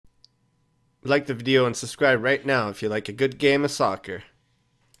Like the video and subscribe right now if you like a good game of soccer.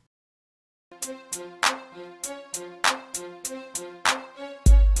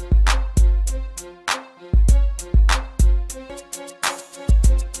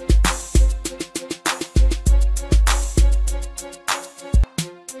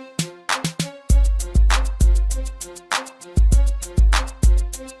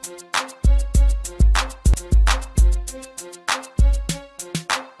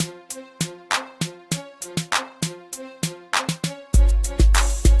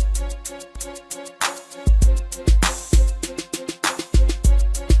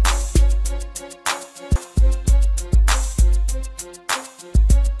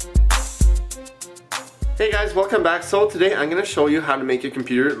 Hey guys, welcome back. So today I'm going to show you how to make your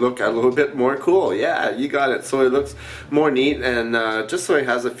computer look a little bit more cool. Yeah, you got it. So it looks more neat and just so it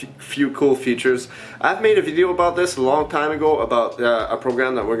has a few cool features. I've made a video about this a long time ago about a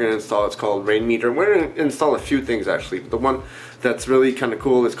program that we're going to install. It's called Rainmeter. We're going to install a few things actually. The one that's really kind of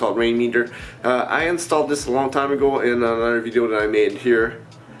cool is called Rainmeter. I installed this a long time ago in another video that I made here.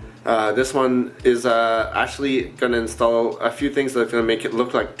 This one is actually going to install a few things that's going to make it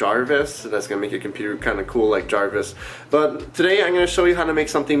look like Jarvis. That's going to make your computer kind of cool like Jarvis. But today I'm going to show you how to make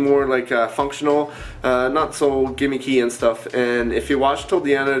something more like functional, not so gimmicky and stuff. And if you watch till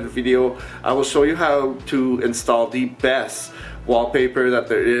the end of the video, I will show you how to install the best wallpaper that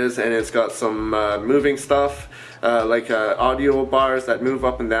there is, and it's got some moving stuff. Like audio bars that move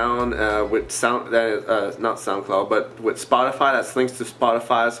up and down with sound, not SoundCloud, but with Spotify, that's links to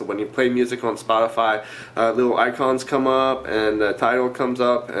Spotify. So when you play music on Spotify, little icons come up and the title comes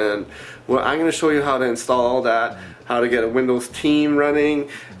up. And well, I'm going to show you how to install all that, how to get a Windows team running,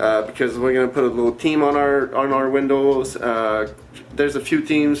 because we're going to put a little team on our Windows. There's a few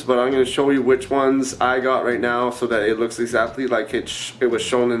themes, but I'm going to show you which ones I got right now so that it looks exactly like it was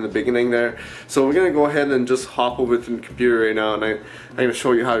shown in the beginning there. So we're going to go ahead and just hop over to the computer right now, and I'm going to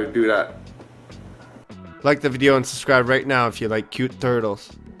show you how to do that. Like the video and subscribe right now if you like cute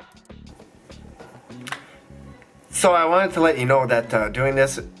turtles. So I wanted to let you know that doing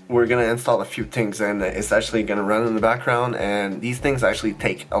this, we're going to install a few things, and it's actually going to run in the background, and these things actually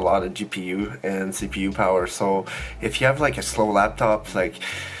take a lot of GPU and CPU power. So if you have like a slow laptop, like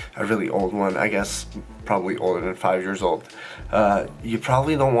a really old one, I guess probably older than 5 years old, you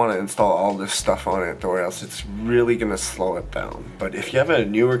probably don't want to install all this stuff on it, or else it's really going to slow it down. But if you have a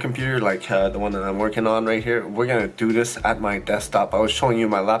newer computer like the one that I'm working on right here, we're going to do this at my desktop. I was showing you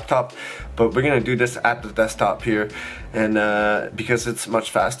my laptop, but we're going to do this at the desktop here, and because it's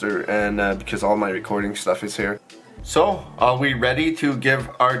much faster, and because all my recording stuff is here. So are we ready to give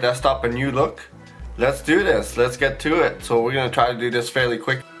our desktop a new look? Let's do this. Let's get to it. So we're going to try to do this fairly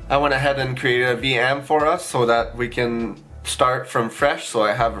quick. I went ahead and created a VM for us so that we can start from fresh. So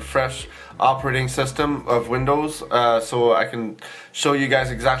I have a fresh operating system of Windows, so I can show you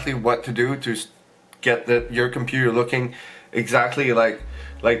guys exactly what to do to get your computer looking exactly like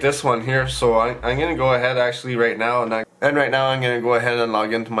this one here. So I'm gonna go ahead actually right now, and right now I'm gonna go ahead and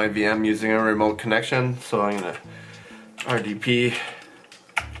log into my VM using a remote connection. So I'm gonna RDP,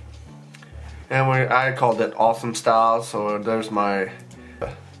 and I called it Awesome Style. So there's my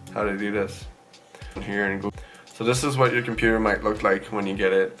how to do this here in Google. So this is what your computer might look like when you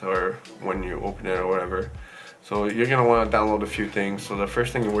get it, or when you open it, or whatever. So you're gonna want to download a few things. So the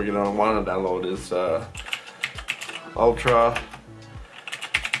first thing we're gonna want to download is Ultra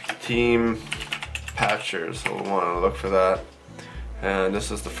Team Patcher. So we'll want to look for that, and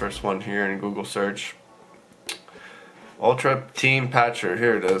this is the first one here in Google search. Ultra Team Patcher,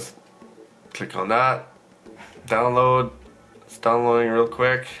 here it is. Click on that. Download. It's downloading real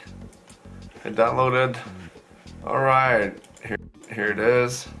quick. It downloaded. Alright, here it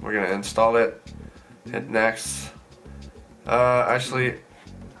is. We're gonna install it. Hit next. Actually,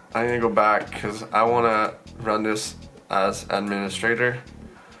 I'm gonna go back because I wanna run this as administrator.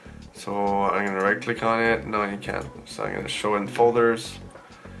 So I'm gonna right click on it. No, you can't. So I'm gonna show in folders.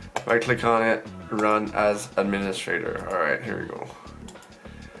 Right click on it, run as administrator. Alright, here we go.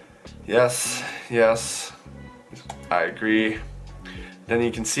 Yes, yes, I agree. Then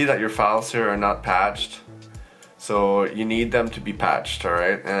you can see that your files here are not patched. So you need them to be patched,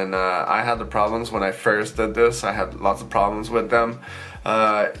 alright? And I had the problems when I first did this. I had lots of problems with them.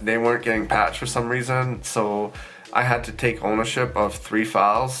 They weren't getting patched for some reason, so I had to take ownership of 3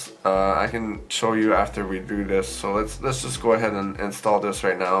 files. I can show you after we do this. So let's just go ahead and install this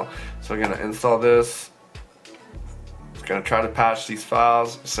right now. So I'm gonna install this. It's gonna try to patch these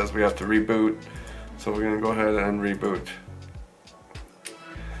files. It says we have to reboot. So we're gonna go ahead and reboot.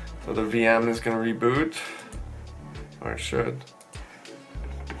 So the VM is gonna reboot, or it should.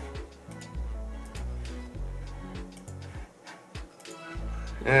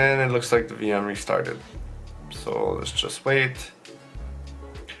 and it looks like the VM restarted. So let's just wait.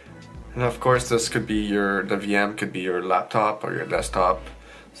 And of course this could be the VM could be your laptop or your desktop.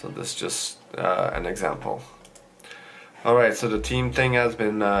 So this is just an example. Alright, so the team thing has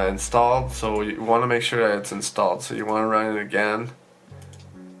been installed, so you want to make sure that it's installed. So you want to run it again.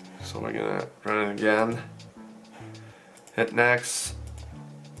 So we're gonna run it again. Hit next.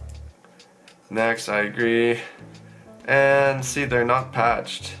 Next, I agree. And see, they're not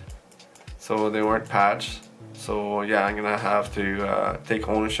patched. So they weren't patched. So yeah, I'm gonna have to take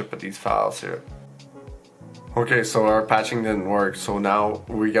ownership of these files here. Okay, so our patching didn't work, so now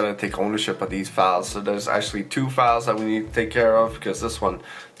we gotta take ownership of these files. So there's actually 2 files that we need to take care of because this one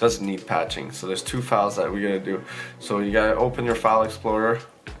doesn't need patching. So there's 2 files that we gotta do. So you gotta open your file explorer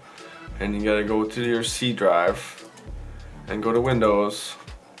and you gotta go to your C drive and go to Windows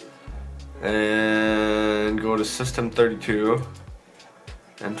and go to System32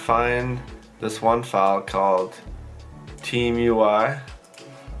 and find this one file called TeamUI.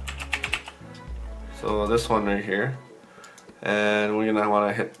 So this one right here, and we're gonna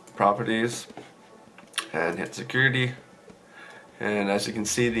want to hit properties and hit security, and as you can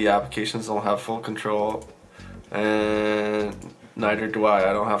see the applications don't have full control, and neither do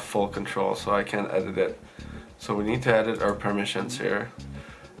I don't have full control, so I can't edit it. So we need to edit our permissions here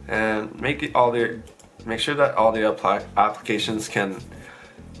and make sure that all the applications can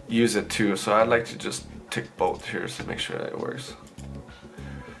use it too. So I'd like to just tick both here to make sure that it works.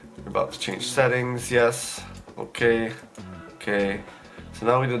 We're about to change settings, yes, okay, okay. So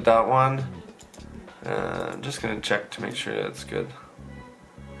now we did that one. I'm just gonna check to make sure that's good.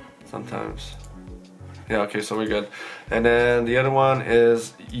 Sometimes, yeah, okay, so we're good. And then the other one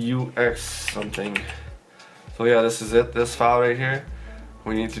is UX something. So yeah, this is it, this file right here.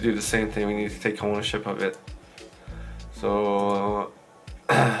 We need to do the same thing, we need to take ownership of it. So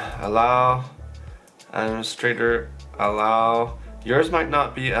allow, administrator, allow. Yours might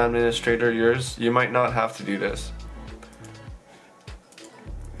not be administrator, you might not have to do this.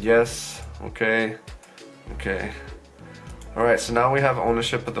 Yes, okay, okay. Alright, so now we have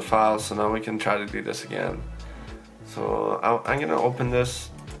ownership of the file, so now we can try to do this again. So I'm gonna open this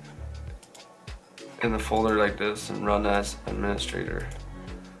in a folder like this and run as administrator.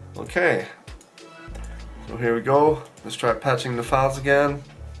 Okay, so here we go. Let's try patching the files again.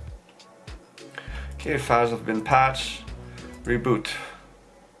 Okay, files have been patched. Reboot.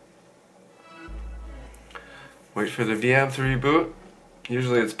 Wait for the VM to reboot.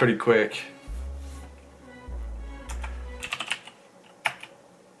 Usually it's pretty quick.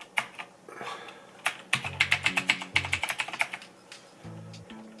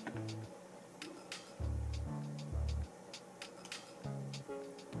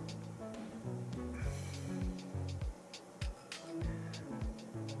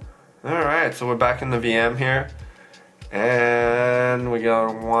 Alright, so we're back in the VM here. And we're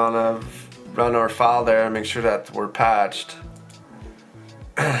gonna wanna run our file there and make sure that we're patched.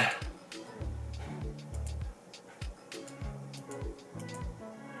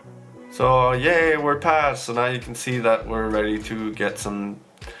 So yay, we're patched. So now you can see that we're ready to get some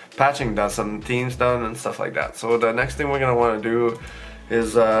patching done, some themes done and stuff like that. So the next thing we're gonna wanna do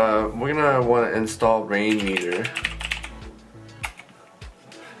is we're gonna wanna install Rainmeter.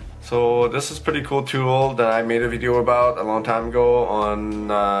 So this is a pretty cool tool that I made a video about a long time ago on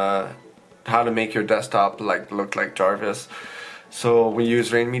how to make your desktop look like Jarvis. So we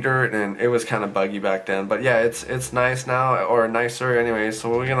use Rainmeter and it was kind of buggy back then, but yeah, it's nice now, or nicer anyway. So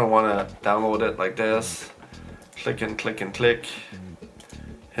we're gonna want to download it like this. Click and click and click.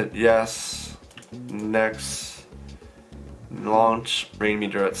 Hit yes. Next. Launch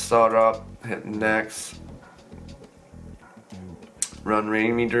Rainmeter at startup. Hit next. Run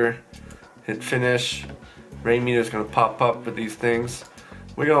Rainmeter, hit finish. Rainmeter is going to pop up with these things.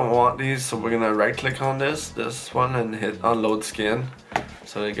 We're going to want these, so we're going to right click on this one and hit unload skin,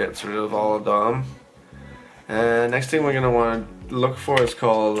 so it gets rid of all of them. And next thing we're going to want to look for is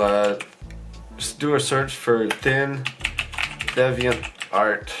called, just do a search for thin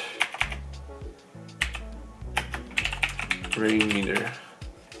DeviantArt Rainmeter.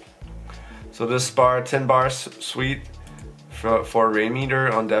 So this thin bar suite for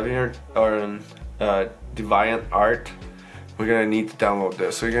Rainmeter on DeviantArt, we're gonna need to download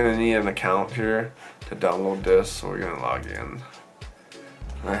this. So you're gonna need an account here to download this. So we're gonna log in.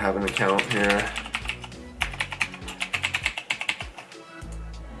 I have an account here.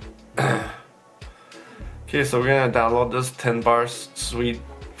 Okay, so we're gonna download this 10-bar suite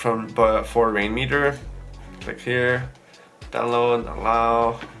for Rainmeter. Click here, download,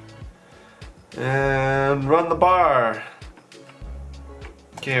 allow, and run the bar.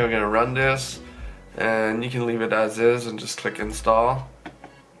 Okay, we're gonna run this, and you can leave it as is and just click install.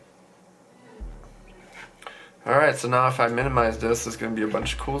 Alright, so now if I minimize this, there's gonna be a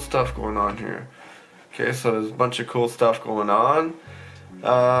bunch of cool stuff going on here. Okay, so there's a bunch of cool stuff going on.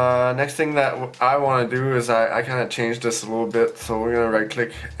 Next thing that I want to do is I kind of changed this a little bit, so we're gonna right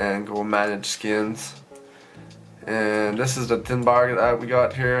click and go manage skins, and this is the thin bar that we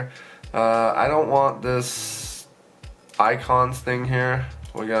got here. I don't want this icons thing here.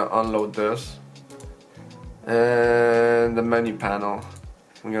 We're gonna unload this, and the menu panel,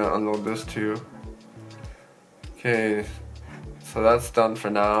 I'm gonna unload this too. Okay, so that's done for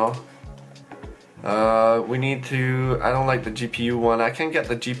now. We need to, I don't like the GPU one. I can get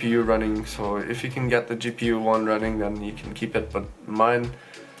the GPU running, so if you can get the GPU one running, then you can keep it, but mine,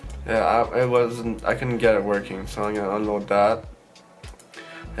 yeah, I couldn't get it working, so I'm gonna unload that.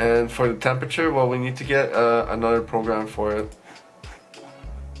 And for the temperature, well, we need to get another program for it.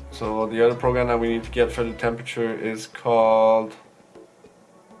 So the other program that we need to get for the temperature is called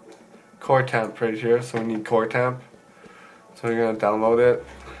Core Temp right here, so we need Core Temp. So we're gonna download it.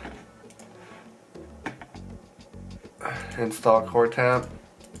 Install Core Temp.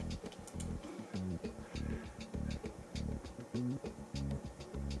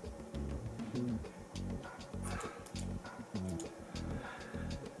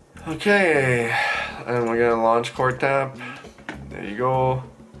 Okay, and we're gonna launch Core Temp. There you go.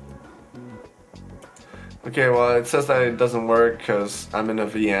 Okay, well, it says that it doesn't work because I'm in a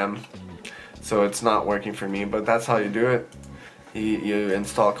VM, so it's not working for me, but that's how you do it. You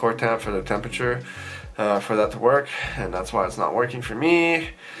install Core Temp for the temperature, for that to work, and that's why it's not working for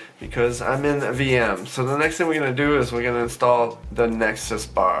me, because I'm in a VM. So the next thing we're gonna do is we're gonna install the Nexus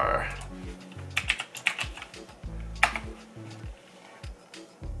bar.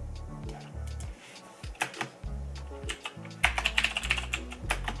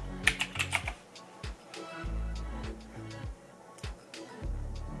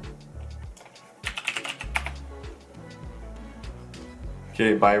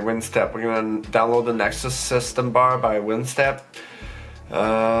 Okay, by WinStep, we're gonna download the Nexus system bar by WinStep,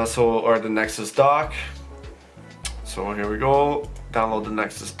 or the Nexus dock. So here we go, download the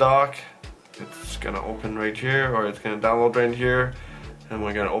Nexus dock. It's gonna open right here, or it's gonna download right here, and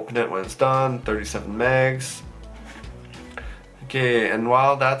we're gonna open it when it's done. 37 megs. Okay, and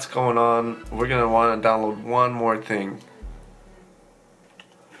while that's going on, we're gonna want to download one more thing.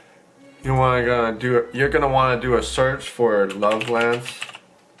 You're gonna want to do a search for Lovelance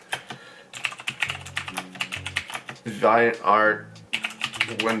Giant Art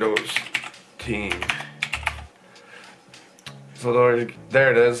Windows Team. So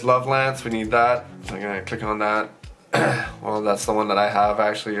there it is, Lovelance. We need that. So I'm gonna click on that. Well, that's the one that I have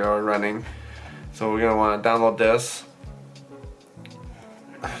actually are running. So we're gonna want to download this.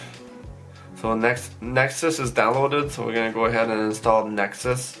 So Nexus is downloaded. So we're gonna go ahead and install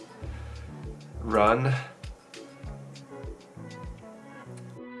Nexus. Run.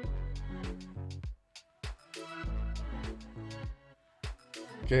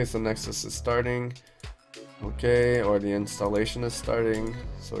 Okay, so Nexus is starting. Okay, or the installation is starting.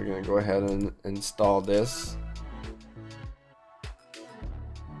 So we're gonna go ahead and install this.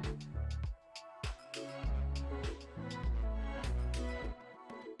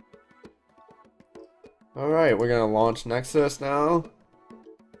 Alright, we're gonna launch Nexus now.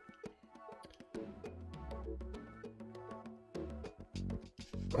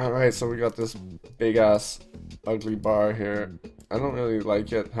 Alright, so we got this big ass ugly bar here. I don't really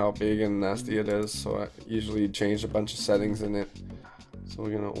like it, how big and nasty it is, so I usually change a bunch of settings in it. So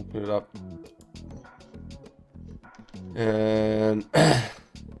we're gonna open it up. And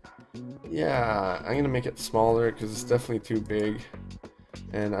yeah, I'm gonna make it smaller because it's definitely too big.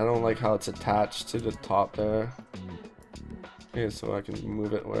 And I don't like how it's attached to the top there. Okay, so I can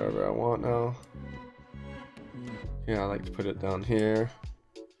move it wherever I want now. Yeah, I like to put it down here.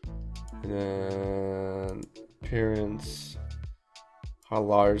 And then appearance. How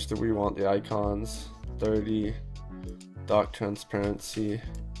large do we want the icons? 30. Dock transparency.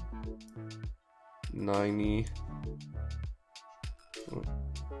 90.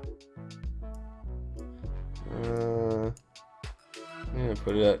 I'm gonna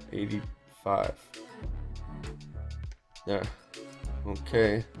put it at 85. There.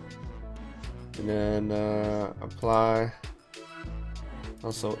 Okay. And then apply.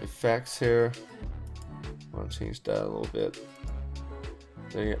 Also effects here. I want to change that a little bit.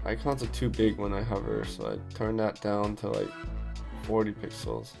 The icons are too big when I hover, so I turn that down to like 40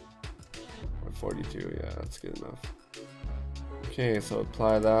 pixels. Or 42, yeah, that's good enough. Okay, so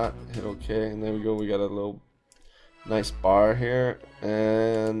apply that, hit OK, and there we go, we got a little nice bar here,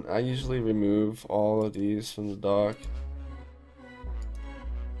 and I usually remove all of these from the dock.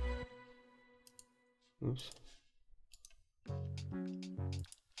 Oops.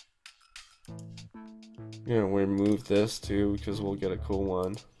 I'm gonna remove this too because we'll get a cool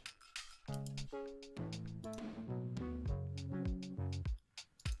one.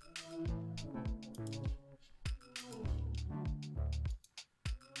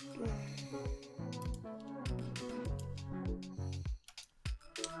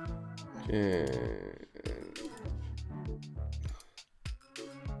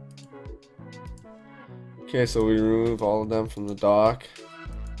 Okay, so we remove all of them from the dock.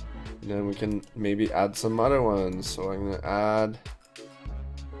 And then we can maybe add some other ones. So I'm gonna add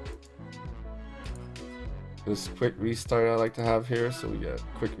this quick restart I like to have here. So we get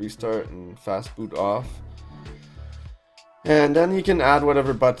quick restart and fast boot off. And then you can add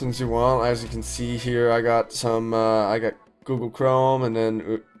whatever buttons you want. As you can see here, I got some, I got Google Chrome and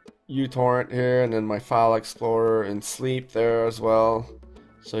then uTorrent here, and then my File Explorer and Sleep there as well.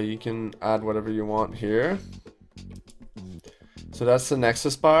 So you can add whatever you want here. So that's the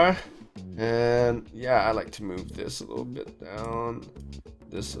Nexus bar. And yeah, I like to move this a little bit down,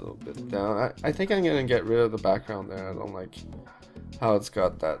 this a little bit down. I think I'm gonna get rid of the background there. I don't like how it's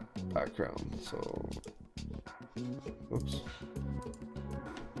got that background. So, oops.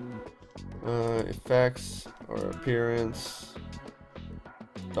 Effects or appearance,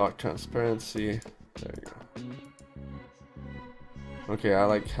 dock transparency. There you go. Okay, I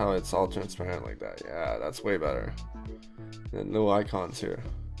like how it's all transparent like that. Yeah, that's way better. And no icons here.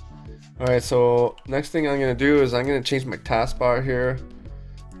 Alright, so next thing I'm gonna do is I'm gonna change my taskbar here.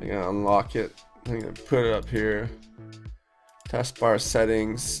 I'm gonna unlock it. I'm gonna put it up here. Taskbar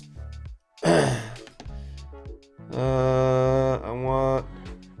settings. I want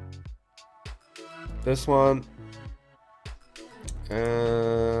this one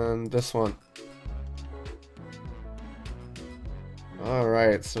and this one.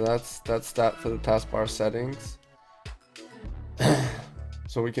 Alright, so that's that for the taskbar settings.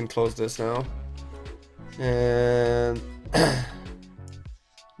 So we can close this now. And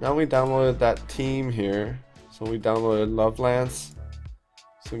now we downloaded that team here. So we downloaded Lovelance.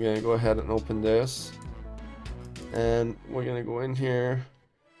 So we're gonna go ahead and open this. And we're gonna go in here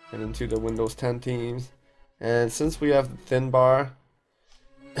and into the Windows 10 teams. And since we have the thin bar,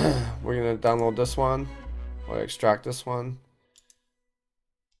 we're gonna download this one or extract this one.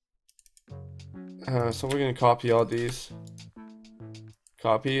 So we're gonna copy all these.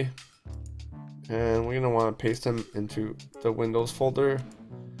 Copy, and we're gonna want to paste them into the Windows folder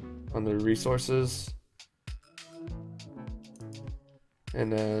under resources,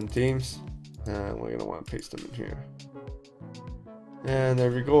 and then themes, and we're gonna want to paste them in here. And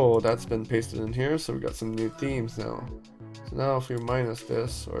there we go, that's been pasted in here. So we got some new themes now. So now if we minus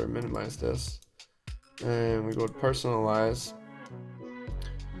this or minimize this, and we go to personalize,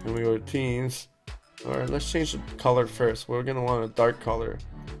 and we go to themes. Alright, let's change the color first. We're gonna want a dark color.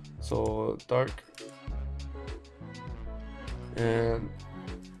 So dark. And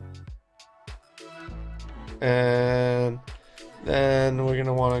then we're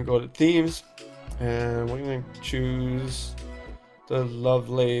gonna want to go to themes, and we're gonna choose the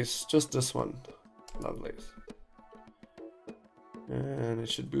Lovelace, just this one, Lovelace. And it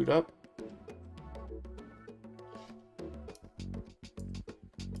should boot up.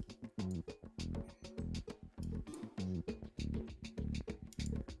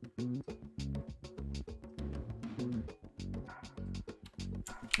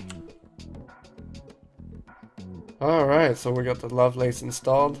 Alright, so we got the Lovelace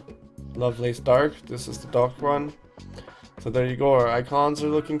installed. Lovelace Dark, this is the dark one. So there you go, our icons are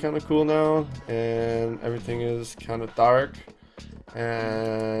looking kind of cool now, and everything is kind of dark.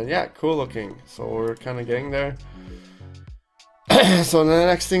 And yeah, cool looking. So we're kind of getting there. So the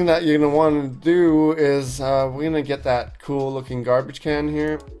next thing that you're going to want to do is we're going to get that cool looking garbage can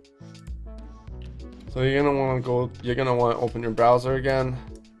here. So you're going to want to open your browser again.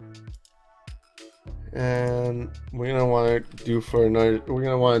 And we're gonna want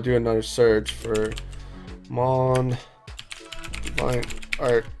to do another search for Mon Divine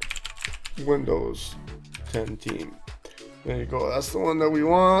Art Windows 10 Team. There you go, that's the one that we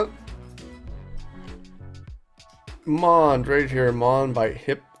want. Mon, right here, Mon by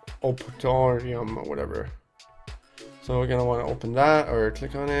Hip Operatorium or whatever. So we're gonna want to open that or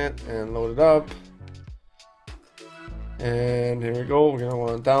click on it and load it up. And here we go, we're gonna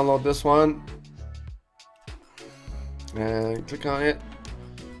want to download this one. And click on it,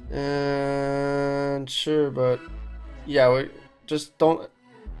 and sure, but yeah, we just don't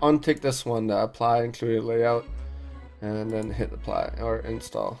untick this one, the apply included layout, and then hit apply or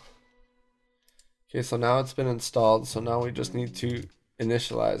install. Okay, so now it's been installed, so now we just need to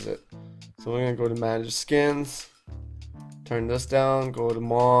initialize it. So we're gonna go to manage skins, turn this down, go to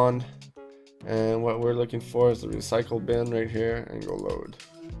Mon, and what we're looking for is the recycle bin right here, and go load.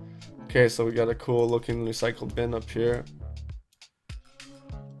 Okay, so we got a cool looking recycle bin up here,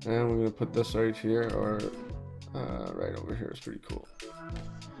 and we're gonna put this right here, or right over here. It's pretty cool.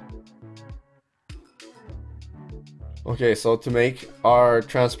 Okay, so to make our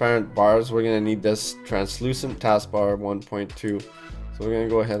transparent bars, we're gonna need this translucent taskbar 1.2. So we're gonna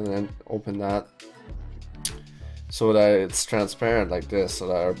go ahead and open that so that it's transparent like this, so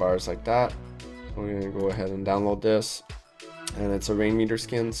that our bar is like that. So we're gonna go ahead and download this, and it's a Rainmeter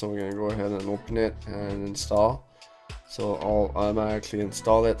skin, so we're gonna go ahead and open it and install. So I'll automatically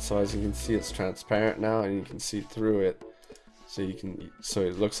install it. So as you can see, it's transparent now, and you can see through it. So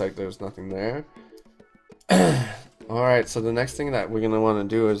it looks like there's nothing there. Alright, so the next thing that we're gonna want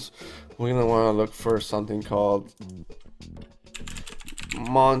to do is we're gonna want to look for something called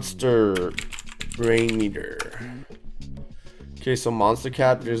Monster Rainmeter. Okay, so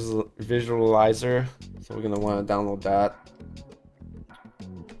Monstercat Visualizer. So we're gonna want to download that.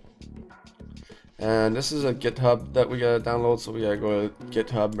 And this is a GitHub that we gotta download, so we gotta go to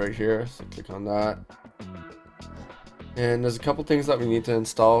GitHub right here. So click on that. And there's a couple things that we need to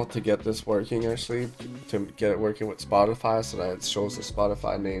install to get this working, actually, to get it working with Spotify, so that it shows the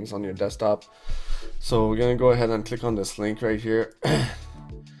Spotify names on your desktop. So we're gonna go ahead and click on this link right here. And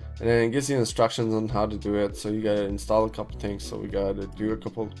then it gives you instructions on how to do it. So you gotta install a couple things. So we gotta do a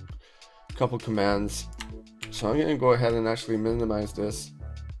couple commands. So I'm gonna go ahead and actually minimize this.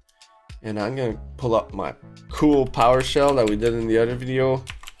 And I'm gonna pull up my cool PowerShell that we did in the other video.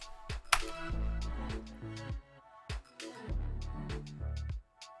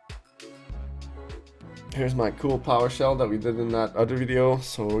 Here's my cool PowerShell that we did in that other video.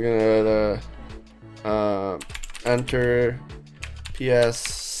 So we're gonna enter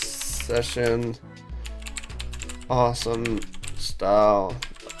PS session awesome style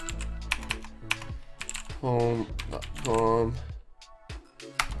home.com.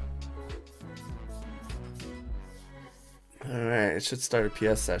 Alright, it should start a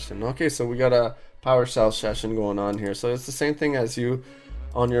PS session. Okay, so we got a PowerShell session going on here. So it's the same thing as you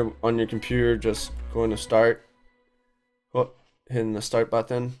on your computer, just going to start, hitting the start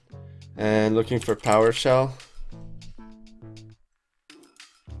button and looking for PowerShell.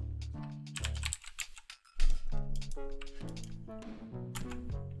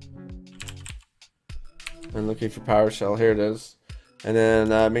 And looking for PowerShell, here it is. And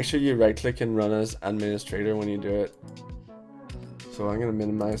then make sure you right click and run as administrator when you do it. So I'm gonna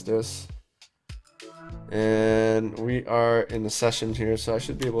minimize this. And we are in the session here, so I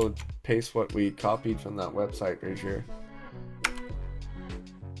should be able to paste what we copied from that website right here.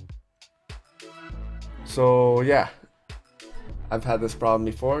 So yeah, I've had this problem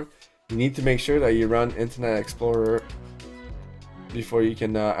before. You need to make sure that you run Internet Explorer before you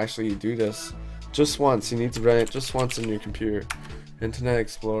can actually do this. Just once, you need to run it just once in your computer. Internet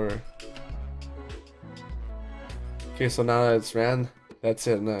Explorer. Okay, so now that it's ran, that's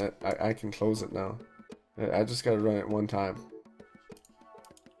it. Now I can close it now. I just gotta run it one time.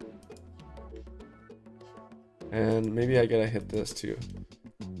 And maybe I gotta hit this too.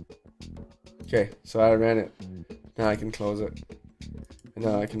 Okay, so I ran it. Now I can close it. And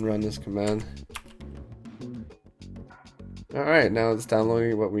now I can run this command. Alright, now it's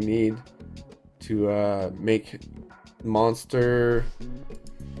downloading what we need to make Monstercat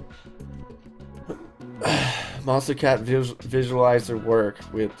Visualizer work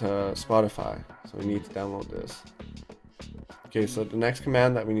with Spotify. So we need to download this. Okay, so the next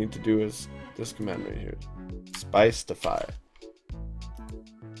command that we need to do is this command right here, Spicefy.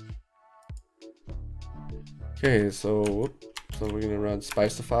 Okay, so we're gonna run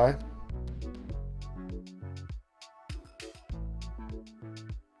Spicefy.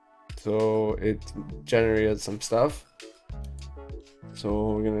 So it generated some stuff.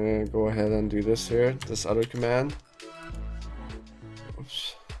 So we're gonna go ahead and do this here, this other command.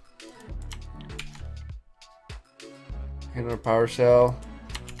 Oops. In our PowerShell.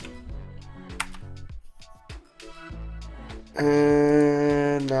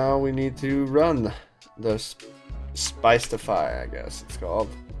 And now we need to run the Spicefy, I guess it's called.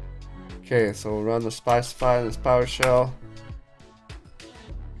 Okay, so we'll run the Spicefy in this PowerShell.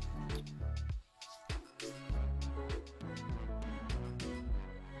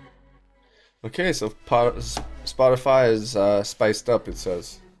 Okay, so Spotify is spiced up, it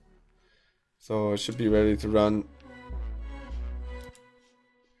says. So it should be ready to run.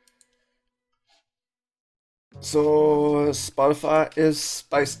 So Spotify is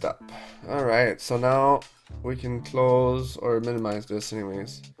spiced up. Alright, so now we can close or minimize this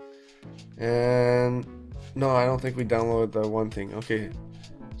anyways. And no, I don't think we downloaded the one thing. Okay,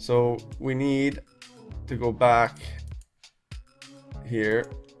 so we need to go back here.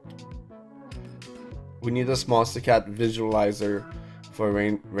 We need this Monstercat visualizer for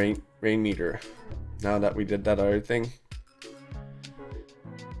rain meter. Now that we did that other thing.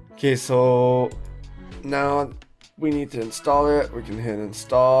 Okay, so now we need to install it. We can hit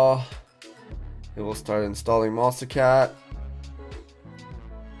install. It will start installing Monstercat.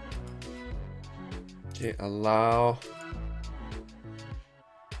 Okay, allow.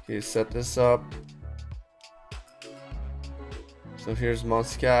 Okay, set this up. So here's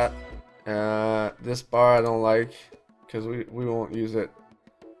Monstercat. This bar I don't like because we won't use it.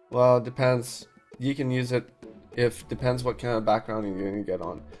 Well, it depends. You can use it if depends what kind of background you're gonna get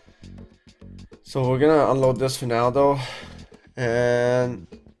on. So we're gonna unload this for now though, and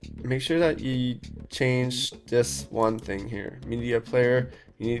make sure that you change this one thing here, media player.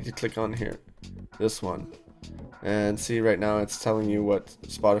 You need to click on here, this one, and see right now it's telling you what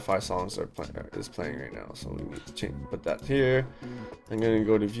Spotify songs is playing right now. So we need to put that here. I'm gonna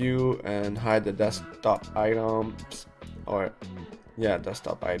go to view and hide the desktop items, or yeah,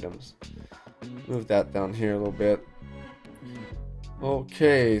 desktop items. Move that down here a little bit.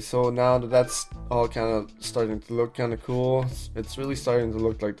 Okay, so now that that's all kind of starting to look kind of cool, it's really starting to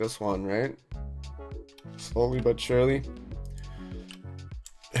look like this one, right? Slowly but surely.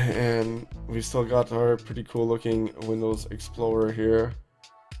 And we still got our pretty cool looking Windows Explorer here.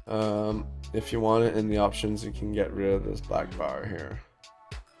 If you want it in the options, you can get rid of this black bar here.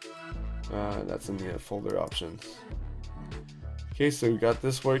 That's in the folder options. Okay, so we got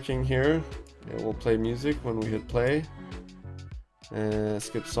this working here. It will play music when we hit play.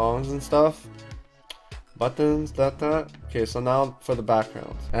 Skip songs and stuff. Buttons, that. Okay, so now for the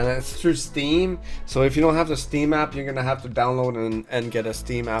background. And it's through Steam. So if you don't have the Steam app, you're gonna have to download and get a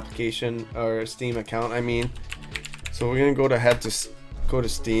Steam application or a Steam account, I mean. So we're gonna go to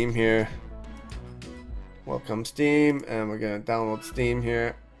Steam here. Welcome Steam, and we're gonna download Steam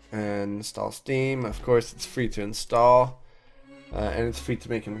here and install Steam. Of course, it's free to install. And it's free to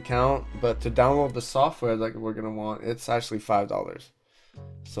make an account, but to download the software that we're gonna want, it's actually $5.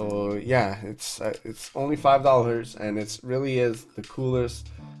 So yeah, it's only $5, and it really is the coolest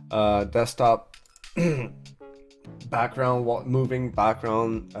desktop moving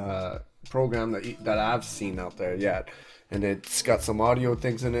background program that I've seen out there yet. And it's got some audio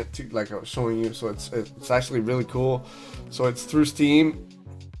things in it too, like I was showing you. So it's actually really cool. So it's through Steam.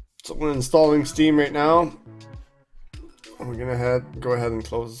 So we're installing Steam right now. We're gonna go ahead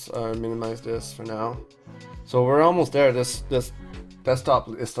and minimize this for now. So we're almost there. This desktop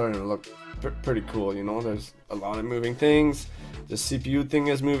is starting to look pretty cool. You know, there's a lot of moving things. The CPU thing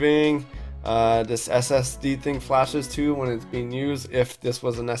is moving. This SSD thing flashes too when it's being used. If this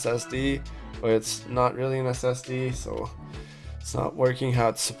was an SSD, but it's not really an SSD, so it's not working how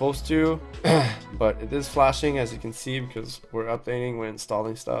it's supposed to. But it is flashing, as you can see, because we're updating, we're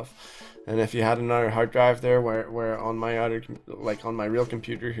installing stuff. And if you had another hard drive there, where on my other, like on my real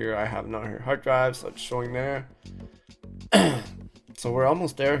computer here, I have another hard drive, so it's showing there. So we're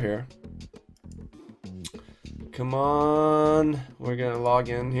almost there here. Come on, we're gonna log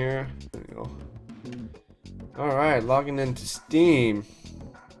in here. There you go. All right, logging into Steam.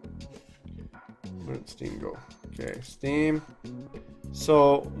 Where did Steam go? Okay, Steam.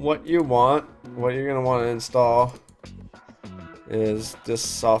 So what you're gonna want to install is this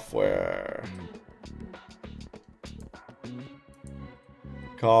software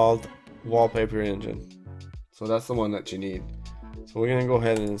called Wallpaper Engine. So that's the one that you need. So we're gonna go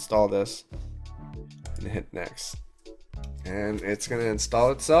ahead and install this and hit next. And it's gonna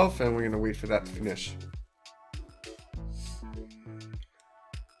install itself, and we're gonna wait for that to finish.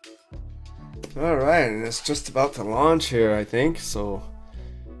 Alright, and it's just about to launch here, I think. So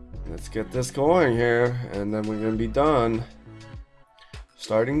let's get this going here, and then we're gonna be done.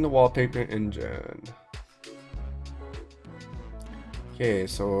 Starting the Wallpaper Engine. Okay,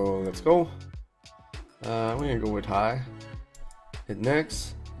 so let's go. We're gonna go with high. Hit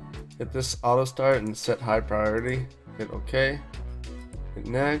next. Hit this auto start and set high priority. Hit OK. Hit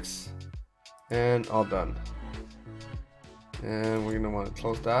next. And all done. And we're gonna want to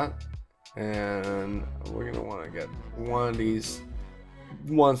close that. And we're gonna want to get one of these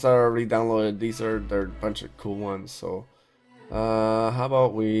ones that are already downloaded. They're a bunch of cool ones. So how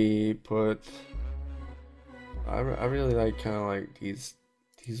about we put, I really like kind of like these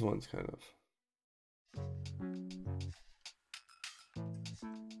ones kind of.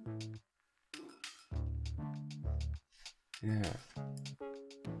 Yeah.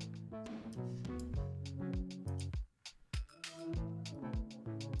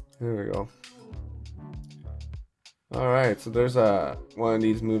 There we go. Alright, so there's one of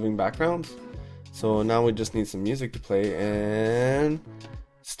these moving backgrounds. So now we just need some music to play and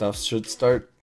stuff should start